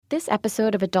This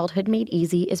episode of Adulthood Made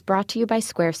Easy is brought to you by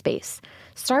Squarespace.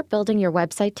 Start building your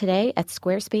website today at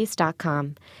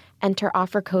squarespace.com. Enter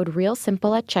offer code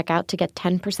REALSIMPLE at checkout to get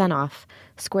 10% off.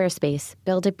 Squarespace.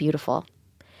 Build it beautiful.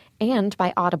 And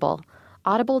by Audible.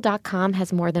 Audible.com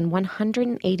has more than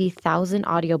 180,000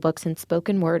 audiobooks and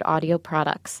spoken word audio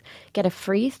products. Get a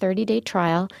free 30-day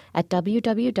trial at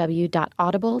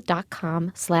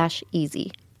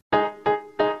www.audible.com/easy.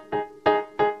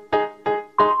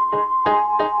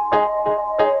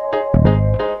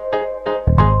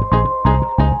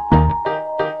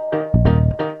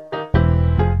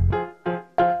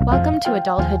 Welcome to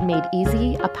Adulthood Made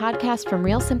Easy, a podcast from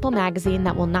Real Simple Magazine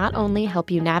that will not only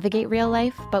help you navigate real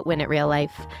life, but win at real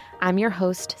life. I'm your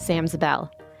host, Sam Zabel.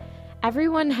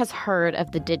 Everyone has heard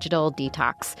of the digital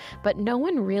detox, but no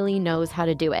one really knows how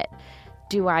to do it.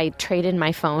 Do I trade in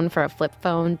my phone for a flip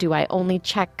phone? Do I only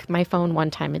check my phone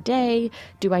one time a day?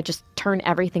 Do I just turn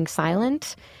everything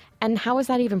silent? And how is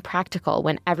that even practical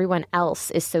when everyone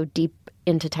else is so deep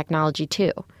into technology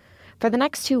too? For the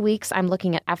next 2 weeks, I'm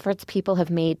looking at efforts people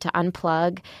have made to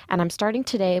unplug, and I'm starting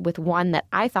today with one that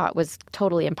I thought was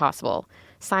totally impossible,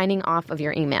 signing off of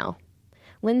your email.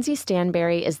 Lindsay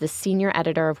Stanberry is the senior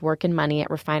editor of Work and Money at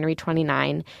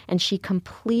Refinery29, and she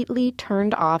completely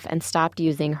turned off and stopped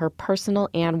using her personal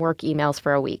and work emails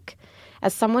for a week.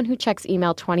 As someone who checks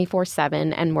email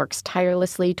 24/7 and works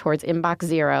tirelessly towards inbox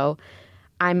zero,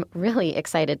 I'm really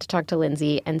excited to talk to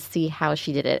Lindsay and see how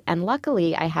she did it. And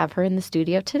luckily, I have her in the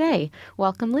studio today.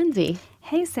 Welcome, Lindsay.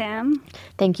 Hey, Sam.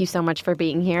 Thank you so much for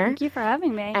being here. Thank you for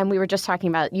having me. And we were just talking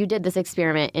about, you did this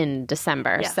experiment in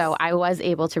December. Yes. So I was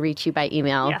able to reach you by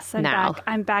email now.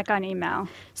 I'm back on email.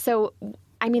 So,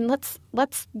 I mean, let's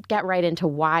get right into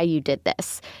why you did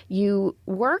this. You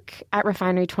work at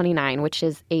Refinery29, which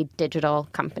is a digital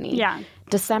company. Yeah.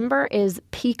 December is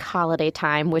peak holiday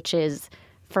time, which is,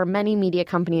 for many media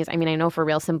companies, I mean, I know for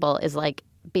Real Simple is like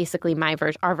basically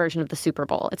our version of the Super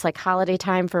Bowl. It's like holiday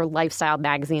time for lifestyle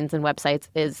magazines and websites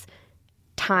is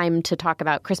time to talk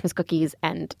about Christmas cookies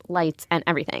and lights and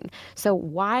everything. So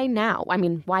why now? I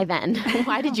mean, why then?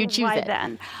 Why did you choose Why it?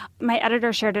 then? My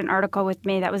editor shared an article with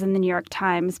me that was in the New York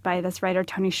Times by this writer,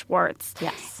 Tony Schwartz.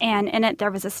 Yes. And in it, there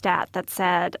was a stat that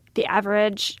said the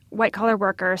average white-collar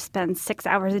worker spends 6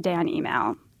 hours a day on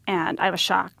email. And I was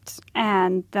shocked.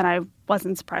 And then I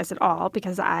wasn't surprised at all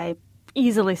because I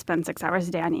easily spend 6 hours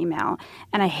a day on email.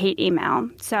 And I hate email.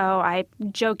 So I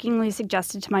jokingly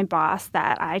suggested to my boss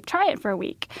that I try it for a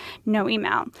week. No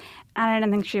email. And I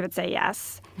didn't think she would say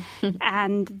yes.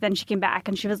 And then she came back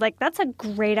and she was like, that's a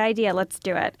great idea. Let's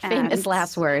do it. Famous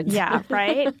last words. Yeah,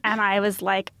 right? And I was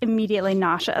like immediately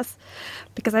nauseous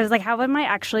because I was like, how am I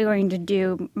actually going to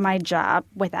do my job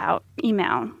without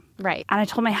email? Right. And I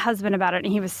told my husband about it,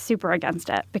 and he was super against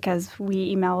it because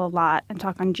we email a lot and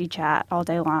talk on GChat all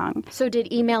day long. So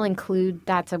did email include,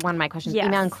 that's one of my questions, Yes.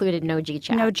 Email included no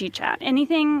GChat? No GChat.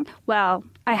 Anything, well,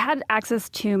 I had access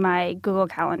to my Google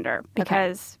Calendar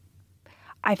because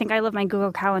I think I love my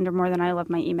Google Calendar more than I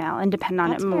love my email and depend on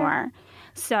That's it more. fair.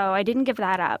 So I didn't give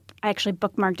that up. I actually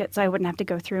bookmarked it so I wouldn't have to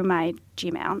go through my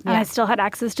Gmail. And Yeah. I still had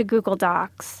access to Google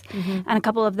Docs and a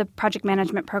couple of the project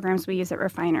management programs we use at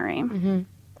Refinery.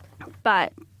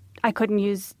 But I couldn't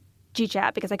use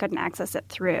GChat because I couldn't access it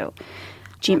through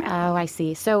Gmail. Oh, I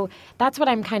see. So that's what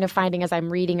I'm kind of finding as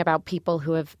I'm reading about people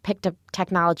who have picked up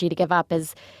technology to give up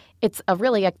is it's a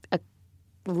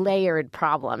layered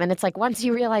problem. And it's like once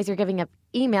you realize you're giving up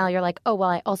email, you're like, oh, well,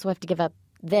 I also have to give up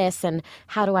this. And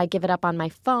how do I give it up on my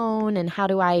phone? And how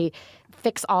do I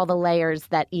fix all the layers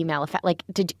that email affect? Like,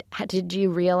 did you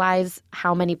realize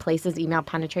how many places email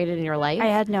penetrated in your life? I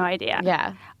had no idea.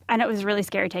 Yeah. And it was really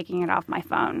scary taking it off my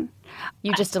phone.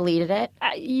 You just deleted it?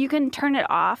 You can turn it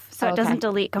off so it doesn't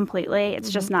delete completely. It's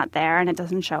just not there and it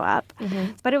doesn't show up.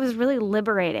 But it was really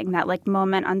liberating, that like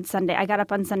moment on Sunday. I got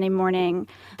up on Sunday morning,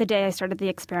 the day I started the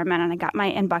experiment, and I got my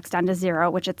inbox down to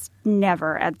zero, which it's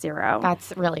never at zero.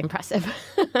 That's really impressive.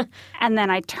 And then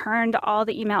I turned all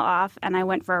the email off and I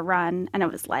went for a run and it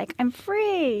was like, I'm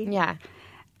free. Yeah.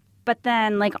 But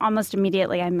then like almost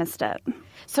immediately I missed it.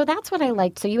 So that's what I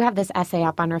liked. So you have this essay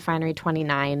up on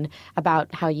Refinery29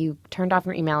 about how you turned off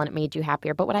your email and it made you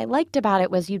happier. But what I liked about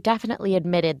it was you definitely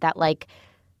admitted that like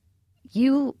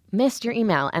you missed your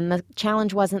email and the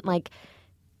challenge wasn't like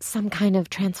some kind of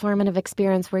transformative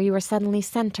experience where you were suddenly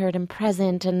centered and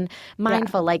present and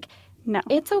mindful. Like No.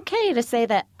 It's okay to say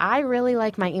that I really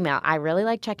like my email. I really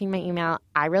like checking my email.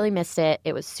 I really missed it.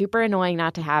 It was super annoying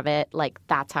not to have it. Like,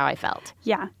 that's how I felt.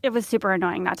 Yeah, it was super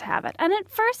annoying not to have it. And at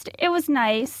first, it was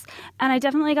nice, and I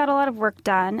definitely got a lot of work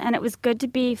done, and it was good to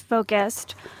be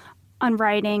focused on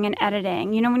writing and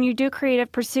editing. You know, when you do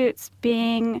creative pursuits,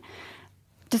 being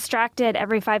distracted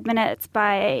every 5 minutes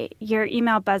by your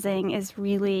email buzzing is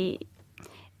really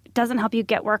doesn't help you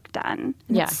get work done.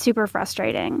 Yeah. It's super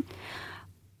frustrating.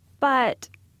 But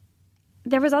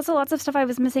there was also lots of stuff I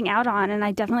was missing out on, and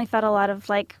I definitely felt a lot of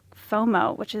like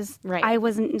FOMO, which is I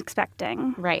wasn't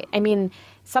expecting. Right. I mean,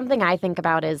 something I think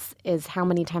about is how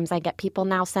many times I get people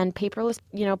now send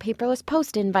paperless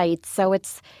post invites. So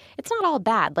it's not all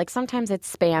bad. Like sometimes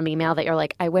it's spam email that you're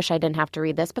like, I wish I didn't have to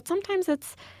read this. But sometimes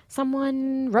it's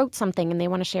someone wrote something and they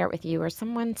want to share it with you, or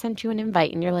someone sent you an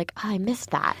invite and you're like, oh, I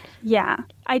missed that. Yeah.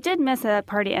 I did miss a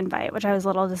party invite, which I was a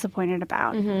little disappointed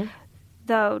about. Mm-hmm.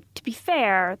 Though, to be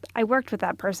fair, I worked with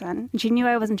that person, and she knew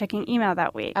I wasn't checking email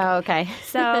that week. Oh, okay.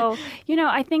 So,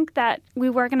 I think that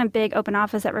we work in a big open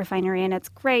office at Refinery, and it's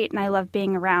great, and I love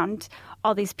being around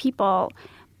all these people.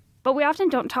 But we often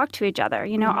don't talk to each other.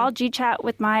 Mm-hmm. I'll G-chat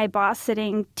with my boss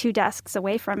sitting 2 desks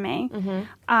away from me.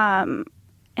 Mm-hmm.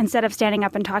 Instead of standing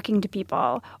up and talking to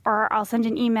people, or I'll send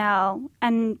an email,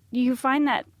 and you find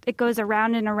that it goes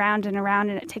around and around and around,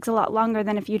 and it takes a lot longer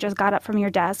than if you just got up from your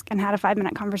desk and had a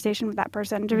 5-minute conversation with that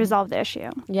person to resolve the issue.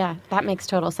 Yeah, that makes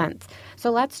total sense. So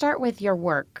let's start with your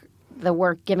work,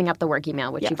 giving up the work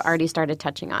email, which you've already started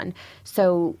touching on.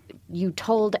 So you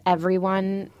told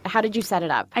everyone, how did you set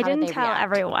it up? I didn't tell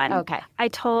everyone. Okay.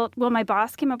 My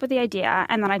boss came up with the idea,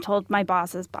 and then I told my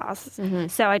boss's boss. Mm-hmm.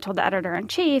 So I told the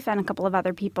editor-in-chief and a couple of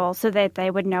other people so that they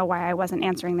would know why I wasn't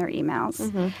answering their emails.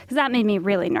 Because that made me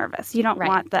really nervous. You don't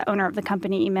want the owner of the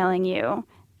company emailing you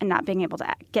and not being able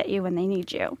to get you when they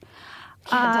need you.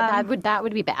 That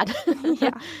would be bad. Yeah.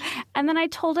 And then I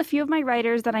told a few of my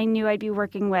writers that I knew I'd be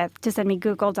working with to send me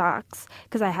Google Docs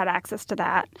because I had access to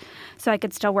that so I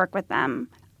could still work with them.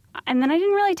 And then I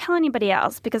didn't really tell anybody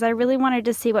else because I really wanted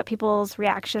to see what people's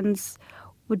reactions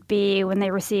would be when they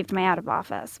received my out of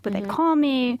office. Would they call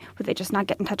me? Would they just not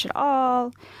get in touch at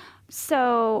all?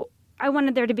 So I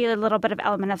wanted there to be a little bit of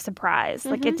element of surprise.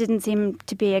 Like it didn't seem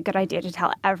to be a good idea to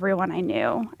tell everyone I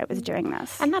knew I was doing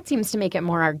this. And that seems to make it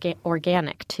more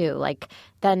organic too. Like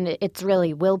then it's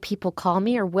really, will people call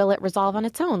me or will it resolve on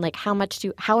its own? Like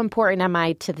how important am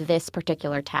I to this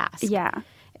particular task? Yeah.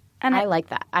 And I like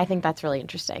that. I think that's really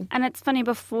interesting. And it's funny,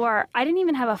 before, I didn't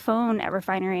even have a phone at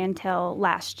Refinery until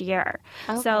last year.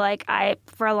 Okay. So, I,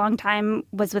 for a long time,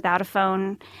 was without a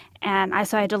phone. And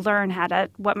so I had to learn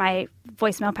what my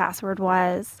voicemail password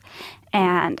was.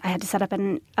 And I had to set up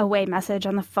an away message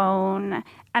on the phone.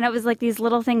 And it was like these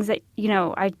little things that,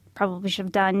 I probably should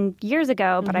have done years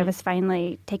ago, but I was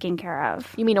finally taking care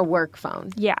of. You mean a work phone?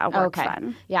 Yeah, a work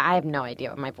phone. Yeah, I have no idea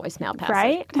what my voicemail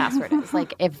password is.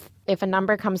 Like, if a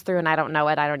number comes through and I don't know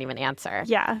it, I don't even answer.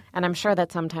 Yeah. And I'm sure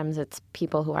that sometimes it's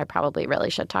people who I probably really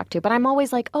should talk to. But I'm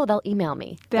always like, oh, they'll email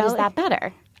me. But is that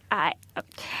better?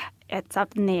 It's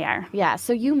up in the air. Yeah.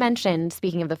 So you mentioned,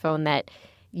 speaking of the phone, that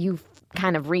you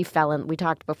kind of we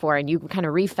talked before, and you kind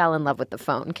of refell in love with the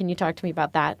phone. Can you talk to me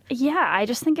about that? Yeah, I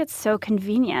just think it's so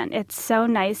convenient. It's so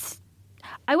nice.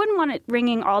 I wouldn't want it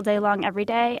ringing all day long every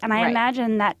day, and I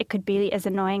imagine that it could be as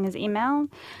annoying as email.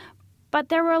 But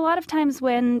there were a lot of times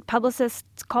when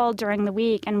publicists called during the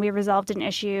week and we resolved an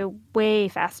issue way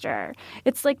faster.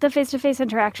 It's like the face-to-face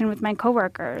interaction with my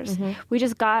coworkers. We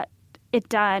just got it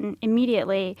done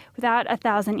immediately without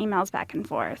 1,000 emails back and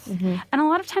forth. And a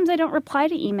lot of times I don't reply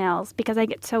to emails because I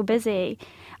get so busy,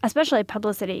 especially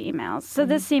publicity emails. So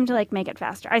this seemed to make it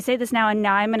faster. I say this now, and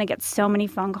now I'm going to get so many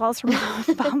phone calls from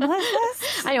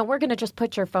publicists. I know. We're going to just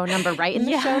put your phone number right in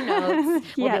the show notes.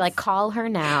 We'll be like, call her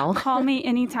now. Call me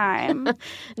anytime.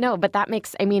 No, but that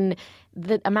makes,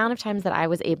 the amount of times that I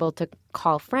was able to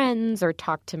call friends or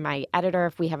talk to my editor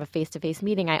if we have a face-to-face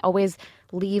meeting, I always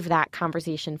leave that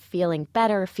conversation feeling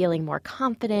better, feeling more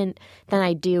confident than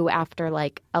I do after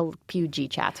a few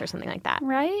G-chats or something like that.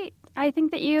 Right? I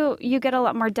think that you get a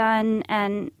lot more done,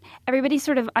 and everybody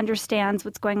sort of understands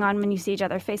what's going on when you see each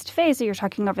other face-to-face, or you're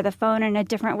talking over the phone in a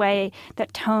different way.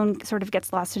 That tone sort of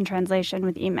gets lost in translation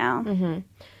with email.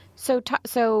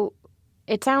 So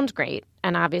it sounds great,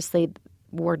 and obviously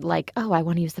we're like, oh, I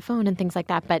want to use the phone and things like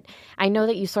that. But I know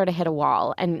that you sort of hit a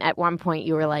wall. And at one point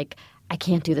you were like, I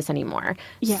can't do this anymore.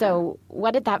 Yeah. So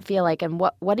what did that feel like? And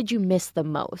what did you miss the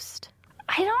most?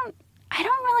 I don't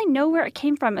really know where it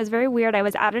came from. It was very weird. I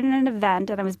was out at an event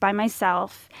and I was by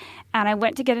myself. And I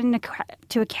went to get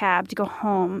into a cab to go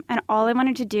home. And all I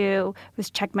wanted to do was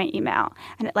check my email.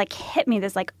 And it hit me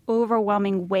this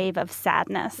overwhelming wave of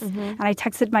sadness. And I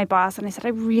texted my boss and I said, I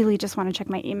really just want to check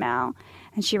my email.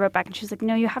 And she wrote back and she was like,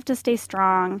 no, you have to stay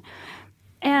strong.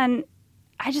 And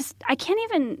I can't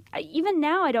even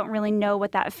now, I don't really know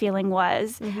what that feeling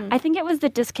was. I think it was the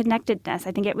disconnectedness.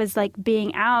 I think it was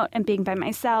being out and being by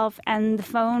myself. And the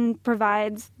phone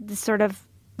provides this sort of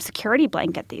security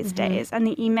blanket these days. And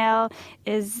the email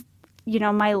is,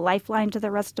 my lifeline to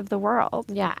the rest of the world.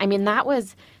 Yeah. I mean, that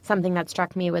was something that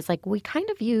struck me was like we kind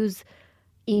of use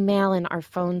email and our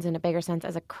phones in a bigger sense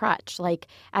as a crutch, like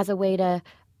as a way to,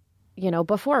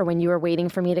 before when you were waiting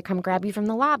for me to come grab you from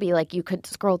the lobby, like you could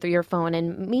scroll through your phone.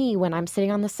 And me, when I'm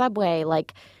sitting on the subway,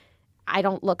 like I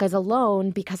don't look as alone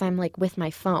because I'm like with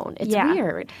my phone. It's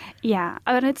weird. Yeah.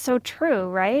 And it's so true,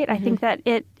 right? I think that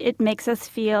it makes us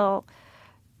feel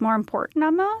more important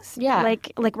almost. Yeah.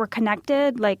 Like we're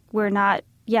connected, like we're not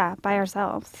by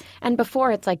ourselves. And before,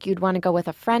 it's like you'd want to go with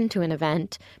a friend to an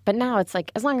event. But now it's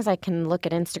like, as long as I can look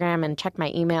at Instagram and check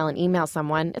my email and email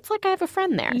someone, it's like I have a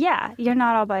friend there. Yeah, you're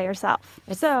not all by yourself.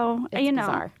 It's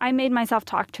bizarre. I made myself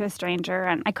talk to a stranger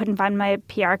and I couldn't find my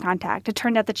PR contact. It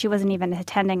turned out that she wasn't even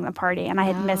attending the party and I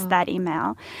had missed that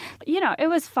email. It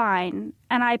was fine.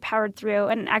 And I powered through.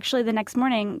 And actually the next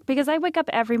morning, because I wake up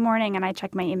every morning and I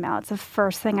check my email. It's the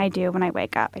first thing I do when I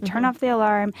wake up. I turn off the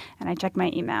alarm and I check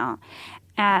my email.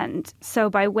 And so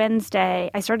by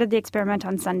Wednesday, I started the experiment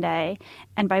on Sunday.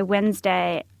 And by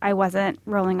Wednesday, I wasn't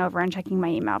rolling over and checking my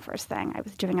email first thing. I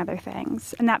was doing other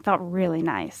things. And that felt really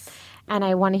nice. And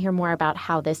I want to hear more about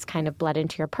how this kind of bled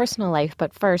into your personal life.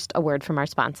 But first, a word from our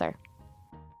sponsor.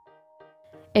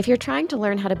 If you're trying to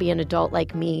learn how to be an adult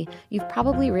like me, you've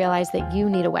probably realized that you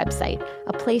need a website,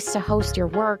 a place to host your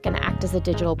work and act as a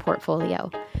digital portfolio.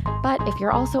 But if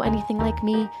you're also anything like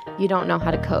me, you don't know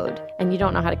how to code, and you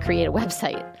don't know how to create a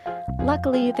website.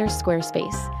 Luckily, there's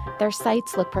Squarespace. Their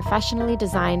sites look professionally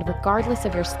designed regardless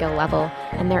of your skill level,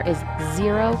 and there is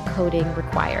zero coding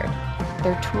required.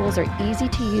 Their tools are easy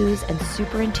to use and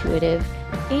super intuitive,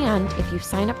 and if you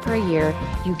sign up for a year,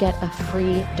 you get a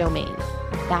free domain.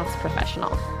 That's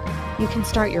professional. You can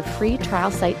start your free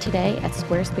trial site today at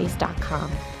squarespace.com.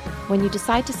 When you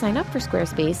decide to sign up for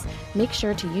Squarespace, make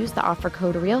sure to use the offer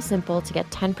code REALSIMPLE to get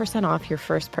 10% off your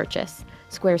first purchase.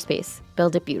 Squarespace.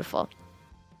 Build it beautiful.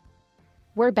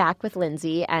 We're back with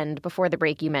Lindsay, and before the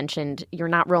break you mentioned you're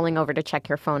not rolling over to check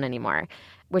your phone anymore,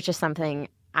 which is something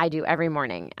I do every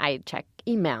morning. I check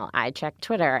email. I check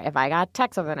Twitter. If I got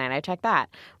text overnight, I check that.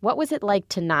 What was it like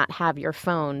to not have your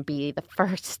phone be the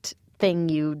first thing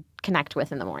you connect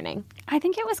with in the morning? I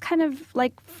think it was kind of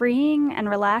like freeing and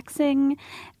relaxing,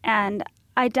 and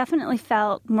I definitely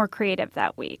felt more creative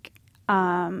that week.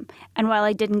 And while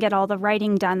I didn't get all the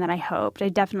writing done that I hoped, I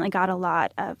definitely got a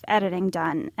lot of editing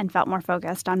done and felt more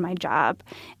focused on my job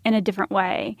in a different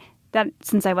way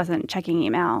since I wasn't checking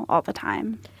email all the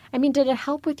time. I mean, did it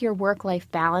help with your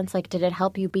work-life balance? Like, did it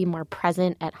help you be more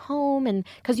present at home? And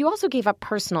because you also gave up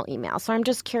personal email. So I'm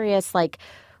just curious, like,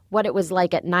 what it was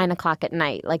like at 9 o'clock at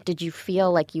night. Like, did you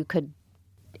feel like you could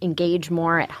engage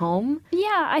more at home?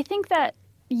 Yeah, I think that,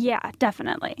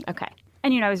 definitely. Okay.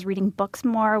 And, I was reading books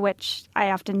more, which I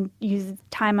often use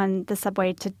time on the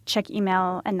subway to check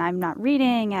email, and I'm not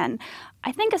reading. And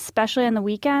I think especially on the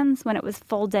weekends when it was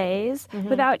full days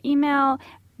without email,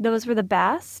 those were the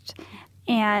best.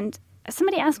 And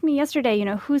somebody asked me yesterday,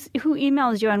 who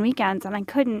emails you on weekends? And I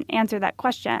couldn't answer that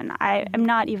question. I am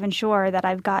not even sure that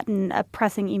I've gotten a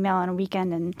pressing email on a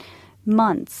weekend in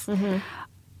months.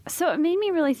 So it made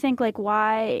me really think, like,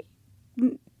 why,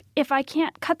 if I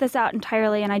can't cut this out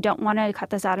entirely and I don't want to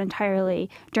cut this out entirely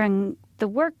during the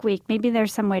work week, maybe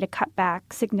there's some way to cut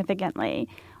back significantly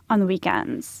on the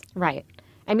weekends. Right.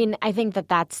 I mean, I think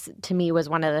that's, to me, was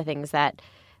one of the things that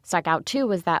stuck out too,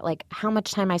 was that, like, how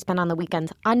much time I spend on the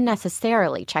weekends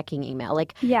unnecessarily checking email.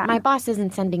 Like, my boss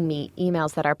isn't sending me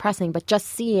emails that are pressing, but just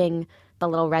seeing the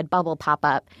little red bubble pop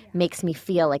up makes me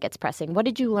feel like it's pressing. What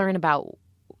did you learn about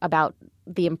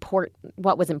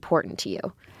what was important to you?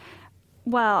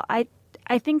 Well, I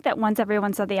think that once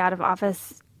everyone saw the out of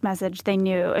office message, they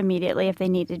knew immediately if they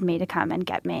needed me to come and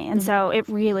get me. And so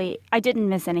I didn't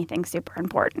miss anything super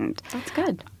important. That's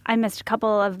good. I missed a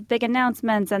couple of big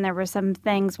announcements, and there were some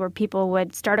things where people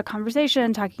would start a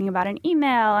conversation talking about an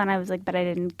email, and I was like, but I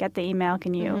didn't get the email.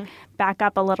 Can you back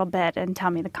up a little bit and tell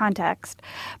me the context?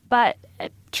 But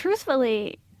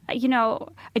truthfully, I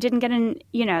didn't get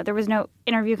there was no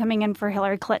interview coming in for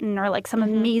Hillary Clinton or like some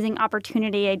amazing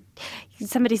opportunity.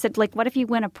 Somebody said, like, what if you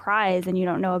win a prize and you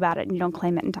don't know about it and you don't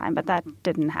claim it in time? But that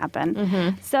didn't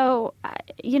happen. So,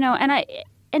 and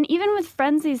even with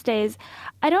friends these days,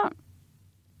 I don't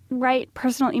write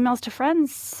personal emails to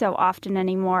friends so often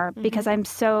anymore because I'm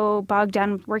so bogged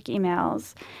down with work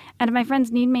emails. And if my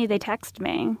friends need me, they text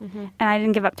me. And I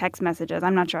didn't give up text messages.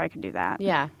 I'm not sure I could do that.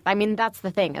 Yeah. I mean, that's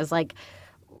the thing is, like,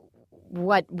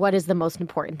 what is the most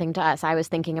important thing to us. I was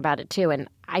thinking about it too, and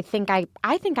I think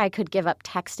I could give up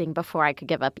texting before I could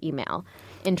give up email.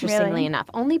 Interestingly enough,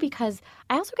 only because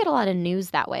I also get a lot of news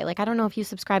that way. Like, I don't know if you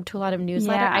subscribe to a lot of newsletters.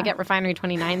 Yeah. I get Refinery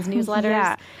 29's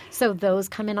newsletters, so those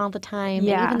come in all the time.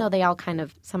 Yeah. And even though they all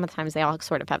sometimes they all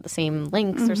sort of have the same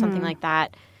links or something like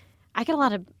that, I get a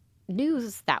lot of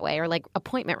news that way, or like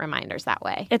appointment reminders that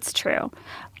way. It's true.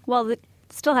 Well,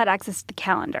 still had access to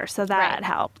calendar, so that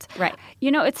helped. Right.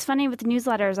 You know, it's funny with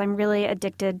newsletters, I'm really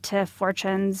addicted to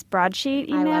Fortune's broadsheet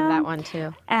email. I love that one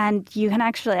too. And you can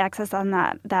actually access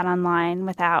that online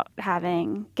without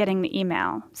getting the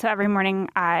email. So every morning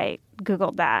I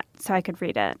Googled that so I could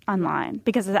read it online,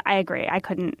 because I agree, I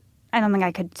don't think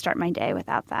I could start my day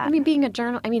without that. I mean, being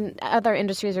other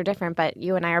industries are different, but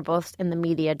you and I are both in the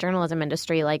media journalism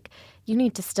industry. Like, you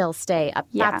need to still stay up.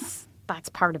 Yeah. That's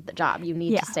part of the job. You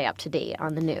need to stay up to date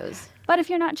on the news. But if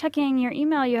you're not checking your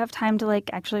email, you have time to like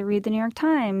actually read the New York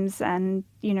Times and,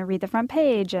 you know, read the front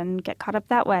page and get caught up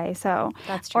that way. So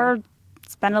that's true. Or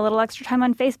spend a little extra time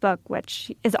on Facebook,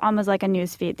 which is almost like a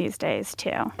news feed these days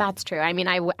too. That's true. I mean,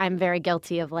 I'm very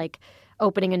guilty of like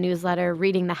opening a newsletter,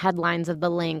 reading the headlines of the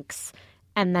links,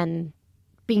 and then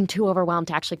being too overwhelmed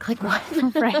to actually click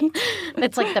one. Right?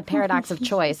 It's like the paradox of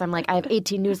choice. I'm like, I have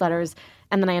 18 newsletters,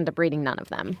 and then I end up reading none of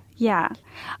them. Yeah.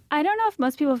 I don't know if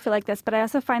most people feel like this, but I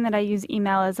also find that I use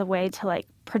email as a way to like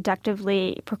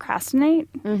productively procrastinate.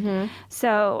 Mm-hmm.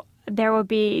 So there will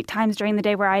be times during the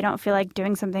day where I don't feel like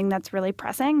doing something that's really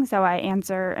pressing, so I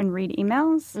answer and read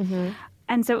emails. Mm-hmm.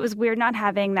 And so it was weird not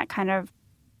having that kind of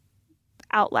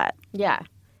outlet. Yeah.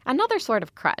 Another sort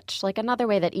of crutch, like another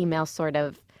way that email sort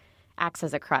of acts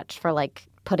as a crutch for like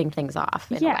putting things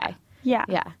off in a way. Yeah.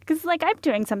 Yeah. Because like I'm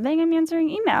doing something, I'm answering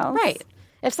emails. Right.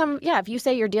 If you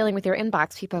say you're dealing with your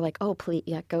inbox, people are like, oh, please,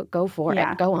 go for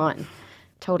it. Go on.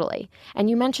 Totally.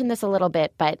 And you mentioned this a little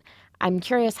bit, but I'm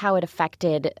curious how it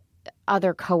affected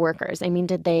other coworkers. I mean,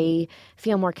 did they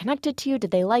feel more connected to you?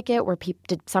 Did they like it?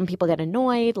 Did some people get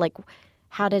annoyed? Like,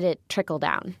 how did it trickle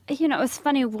down? You know, it was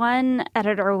funny. One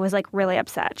editor was like really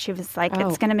upset. She was like,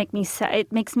 "It's going to make me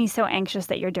it makes me so anxious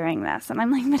that you're doing this." And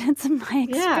I'm like, "But it's my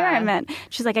experiment." Yeah.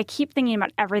 She's like, "I keep thinking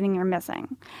about everything you're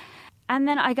missing." And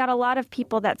then I got a lot of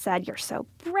people that said, "You're so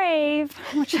brave,"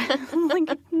 which I'm like,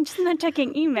 I'm just not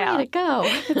checking email. Way to go.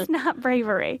 It's not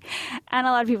bravery. And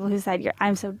a lot of people who said,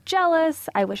 "I'm so jealous.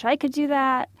 I wish I could do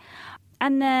that."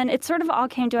 And then it sort of all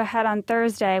came to a head on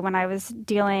Thursday when I was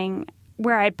dealing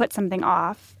where I had put something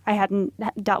off. I hadn't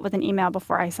dealt with an email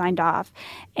before I signed off.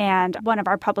 And one of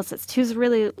our publicists, who's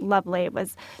really lovely,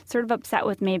 was sort of upset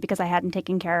with me because I hadn't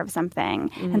taken care of something.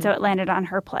 Mm-hmm. And so it landed on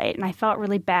her plate. And I felt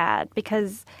really bad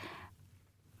because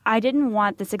I didn't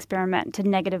want this experiment to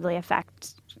negatively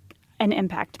affect and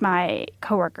impact my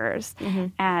coworkers. Mm-hmm.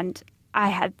 And I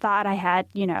had thought I had,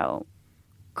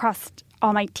 crossed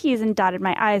all my T's and dotted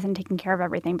my I's and taken care of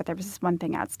everything, but there was this one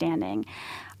thing outstanding.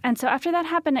 And so after that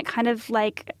happened, it kind of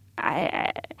like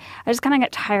I just kind of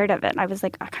got tired of it. I was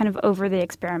like kind of over the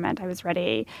experiment. I was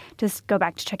ready to go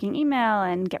back to checking email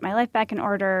and get my life back in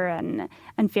order and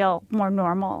feel more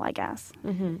normal, I guess.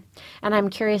 Mm-hmm. And I'm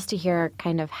curious to hear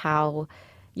kind of how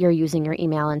you're using your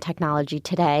email and technology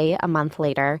today, a month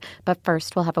later. But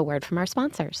first, we'll have a word from our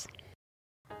sponsors.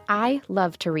 I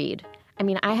love to read. I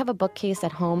mean, I have a bookcase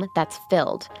at home that's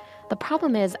filled. The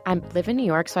problem is I live in New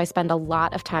York, so I spend a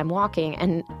lot of time walking,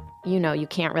 and you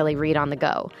can't really read on the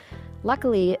go.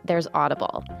 Luckily, there's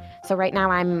Audible. So right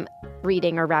now I'm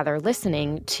reading, or rather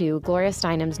listening, to Gloria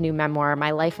Steinem's new memoir,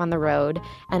 My Life on the Road.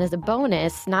 And as a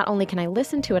bonus, not only can I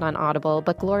listen to it on Audible,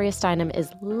 but Gloria Steinem is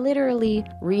literally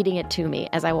reading it to me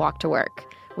as I walk to work,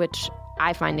 which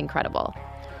I find incredible.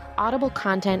 Audible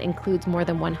content includes more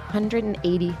than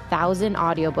 180,000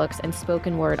 audiobooks and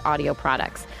spoken word audio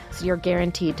products, so you're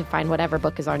guaranteed to find whatever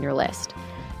book is on your list.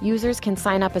 Users can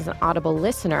sign up as an Audible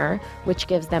listener, which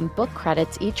gives them book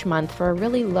credits each month for a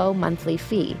really low monthly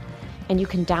fee. And you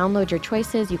can download your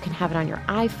choices. You can have it on your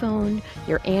iPhone,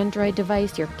 your Android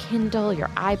device, your Kindle, your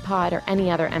iPod, or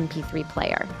any other MP3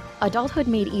 player. Adulthood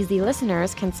Made Easy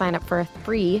listeners can sign up for a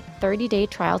free 30-day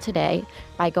trial today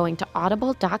by going to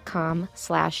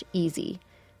audible.com/easy.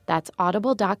 That's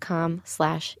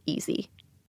audible.com/easy.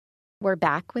 We're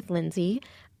back with Lindsay.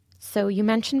 So you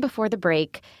mentioned before the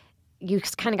break, you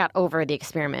just kind of got over the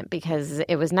experiment because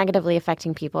it was negatively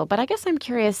affecting people. But I guess I'm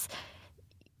curious,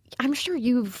 I'm sure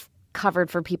you've covered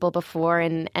for people before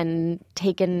and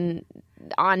taken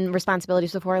on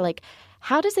responsibilities before. Like,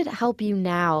 how does it help you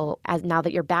now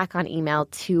that you're back on email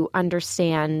to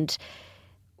understand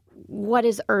what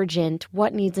is urgent,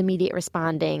 what needs immediate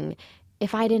responding?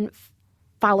 If I didn't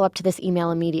follow up to this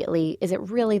email immediately. Is it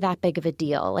really that big of a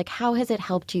deal? Like, how has it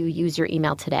helped you use your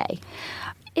email today?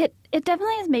 It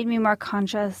definitely has made me more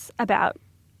conscious about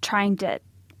trying to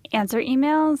answer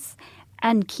emails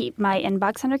and keep my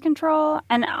inbox under control.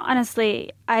 And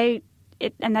honestly, and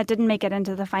that didn't make it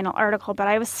into the final article, but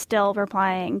I was still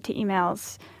replying to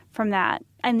emails from that.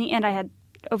 In the end, I had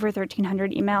over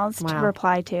 1,300 emails to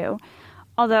reply to.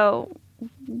 Although,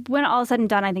 when all is said and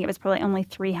done, I think it was probably only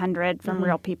 300 from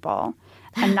real people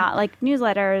and not like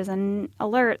newsletters and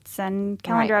alerts and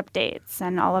calendar updates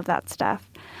and all of that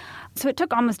stuff. So it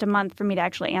took almost a month for me to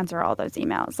actually answer all those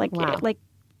emails. Like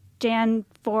Jan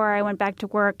 4, I went back to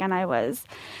work and I was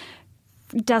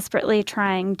desperately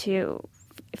trying to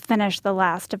finish the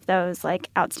last of those like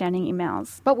outstanding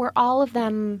emails. But were all of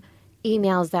them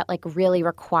emails that like really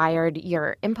required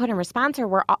your input and response,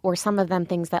 or were some of them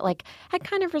things that like had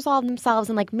kind of resolved themselves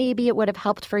and like maybe it would have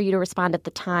helped for you to respond at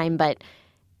the time, but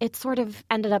it sort of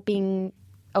ended up being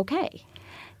okay?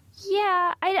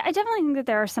 Yeah, I definitely think that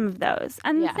there are some of those.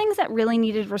 And the things that really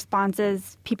needed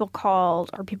responses, people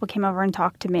called or people came over and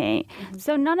talked to me. Mm-hmm.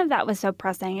 So none of that was so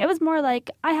pressing. It was more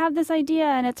like, I have this idea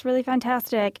and it's really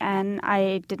fantastic. And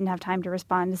I didn't have time to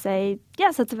respond to say,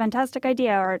 yes, it's a fantastic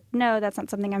idea, or no, that's not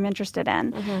something I'm interested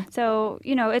in. Mm-hmm. So,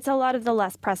 it's a lot of the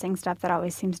less pressing stuff that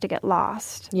always seems to get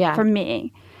lost for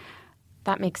me.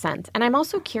 That makes sense. And I'm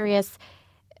also curious,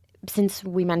 since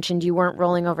we mentioned you weren't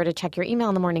rolling over to check your email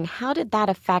in the morning, how did that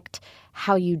affect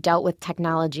how you dealt with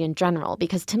technology in general?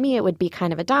 Because to me, it would be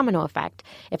kind of a domino effect.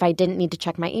 If I didn't need to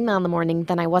check my email in the morning,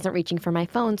 then I wasn't reaching for my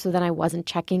phone, so then I wasn't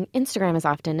checking Instagram as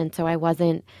often. And so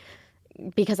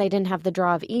because I didn't have the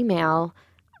draw of email,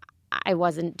 I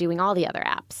wasn't doing all the other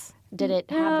apps. Did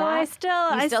it have that? I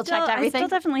still checked everything? I still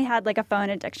definitely had like a phone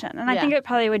addiction. And I think it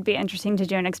probably would be interesting to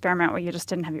do an experiment where you just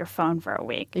didn't have your phone for a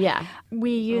week. Yeah.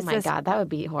 We use this. Oh my God, that would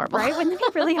be horrible. Right? Wouldn't it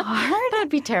be really hard? That would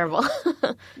be terrible.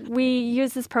 We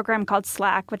use this program called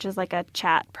Slack, which is like a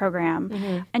chat program.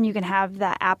 Mm-hmm. And you can have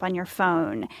that app on your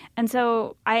phone. And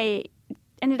so I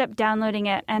ended up downloading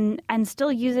it and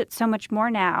still use it so much more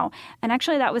now. And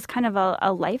actually that was kind of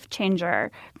a life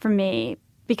changer for me,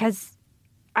 because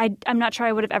I'm not sure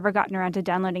I would have ever gotten around to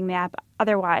downloading the app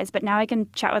otherwise, but now I can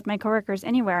chat with my coworkers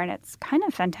anywhere, and it's kind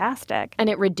of fantastic. And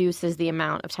it reduces the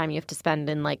amount of time you have to spend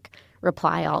in, like,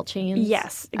 reply all chains?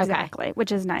 Yes, exactly,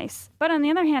 which is nice. But on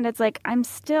the other hand, it's like I'm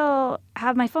still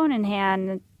have my phone in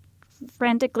hand,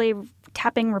 frantically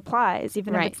tapping replies.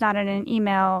 Even if it's not in an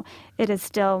email, it is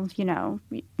still,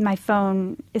 my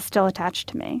phone is still attached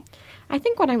to me. I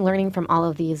think what I'm learning from all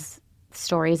of these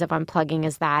stories of unplugging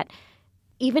is that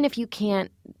even if you can't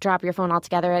drop your phone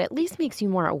altogether, it at least makes you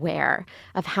more aware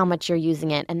of how much you're using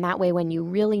it. And that way, when you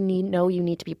really know you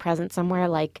need to be present somewhere,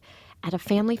 like at a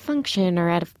family function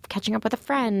or catching up with a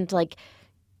friend, like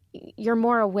you're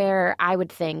more aware, I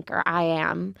would think, or I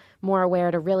am more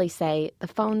aware to really say, the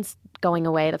phone's going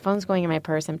away, the phone's going in my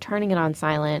purse, I'm turning it on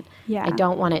silent. Yeah. I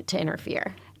don't want it to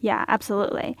interfere. Yeah,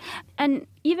 absolutely. And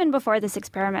even before this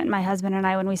experiment, my husband and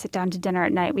I, when we sit down to dinner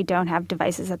at night, we don't have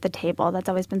devices at the table. That's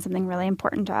always been something really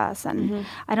important to us. And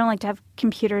I don't like to have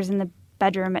computers in the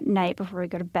bedroom at night before we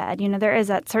go to bed. There is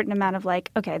that certain amount of like,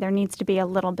 okay, there needs to be a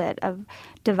little bit of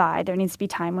divide. There needs to be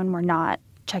time when we're not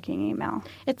checking email.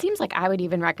 It seems like I would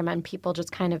even recommend people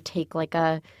just kind of take like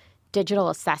a digital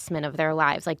assessment of their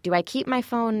lives. Like, do I keep my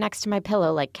phone next to my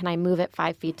pillow? Like, can I move it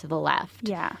 5 feet to the left?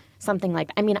 Yeah. Something like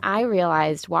that. I mean, I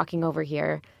realized walking over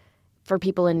here, for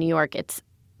people in New York, it's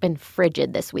been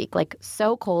frigid this week. Like,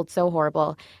 so cold, so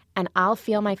horrible. And I'll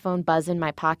feel my phone buzz in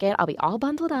my pocket. I'll be all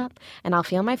bundled up, and I'll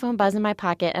feel my phone buzz in my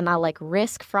pocket, and I'll, like,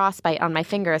 risk frostbite on my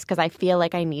fingers because I feel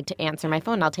like I need to answer my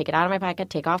phone. I'll take it out of my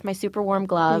pocket, take off my super warm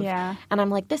glove. Yeah. And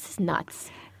I'm like, this is nuts.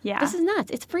 Yeah. This is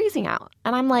nuts. It's freezing out.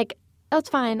 And I'm like, oh, it's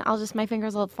fine. My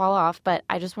fingers will fall off, but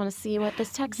I just want to see what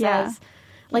this text says.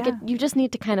 Like, you just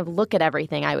need to kind of look at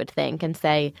everything, I would think, and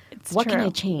say, what can I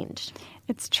change?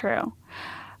 It's true.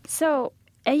 So,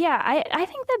 I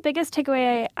think the biggest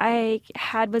takeaway I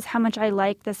had was how much I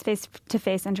like this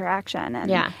face-to-face interaction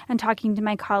and talking to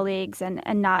my colleagues and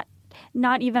not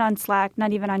even on Slack,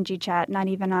 not even on GChat, not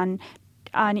even on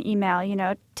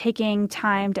email, taking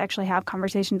time to actually have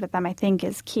conversations with them, I think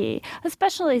is key,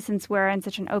 especially since we're in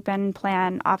such an open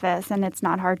plan office and it's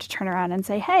not hard to turn around and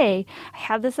say, hey, I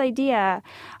have this idea.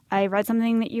 I read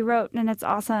something that you wrote and it's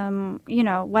awesome,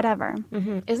 whatever.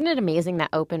 Mm-hmm. Isn't it amazing that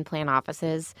open plan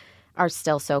offices are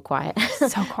still so quiet?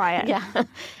 So quiet. Yeah.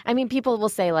 I mean, people will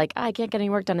say like, I can't get any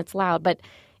work done, it's loud. But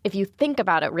if you think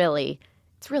about it really,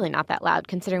 it's really not that loud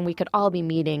considering we could all be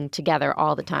meeting together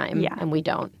all the time and we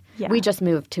don't. Yeah. We just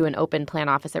moved to an open plan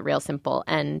office at Real Simple,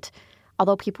 and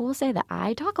although people will say that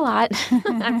I talk a lot,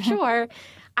 I'm sure,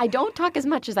 I don't talk as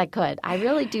much as I could. I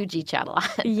really do G-chat a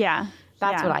lot. Yeah.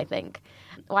 That's what I think.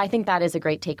 Well, I think that is a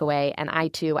great takeaway. And I,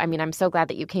 too, I mean, I'm so glad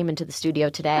that you came into the studio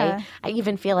today. I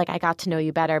even feel like I got to know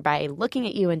you better by looking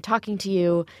at you and talking to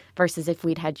you versus if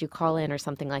we'd had you call in or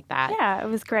something like that. Yeah, it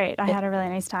was great. I had a really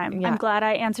nice time. Yeah. I'm glad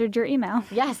I answered your email.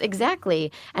 Yes,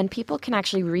 exactly. And people can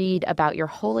actually read about your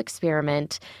whole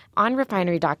experiment on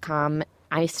refinery.com.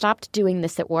 I stopped doing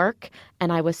this at work,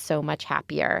 and I was so much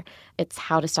happier. It's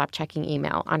How to Stop Checking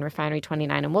Email on Refinery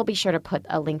 29, and we'll be sure to put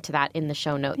a link to that in the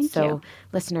show notes so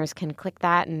listeners can click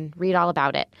that and read all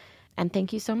about it. And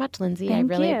thank you so much, Lindsay. I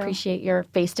really appreciate your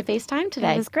face-to-face time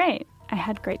today. It was great. I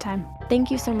had a great time. Thank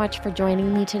you so much for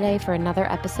joining me today for another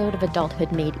episode of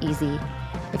Adulthood Made Easy.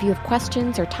 If you have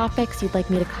questions or topics you'd like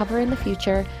me to cover in the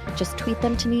future, just tweet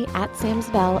them to me at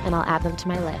 @SamsBell, and I'll add them to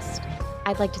my list.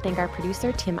 I'd like to thank our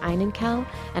producer, Tim Einenkel,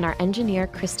 and our engineer,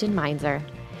 Kristen Meinzer.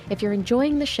 If you're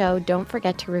enjoying the show, don't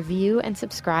forget to review and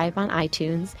subscribe on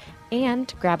iTunes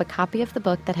and grab a copy of the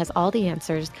book that has all the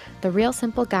answers, The Real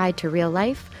Simple Guide to Real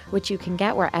Life, which you can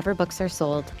get wherever books are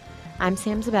sold. I'm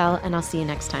Sam Zabel, and I'll see you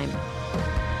next time.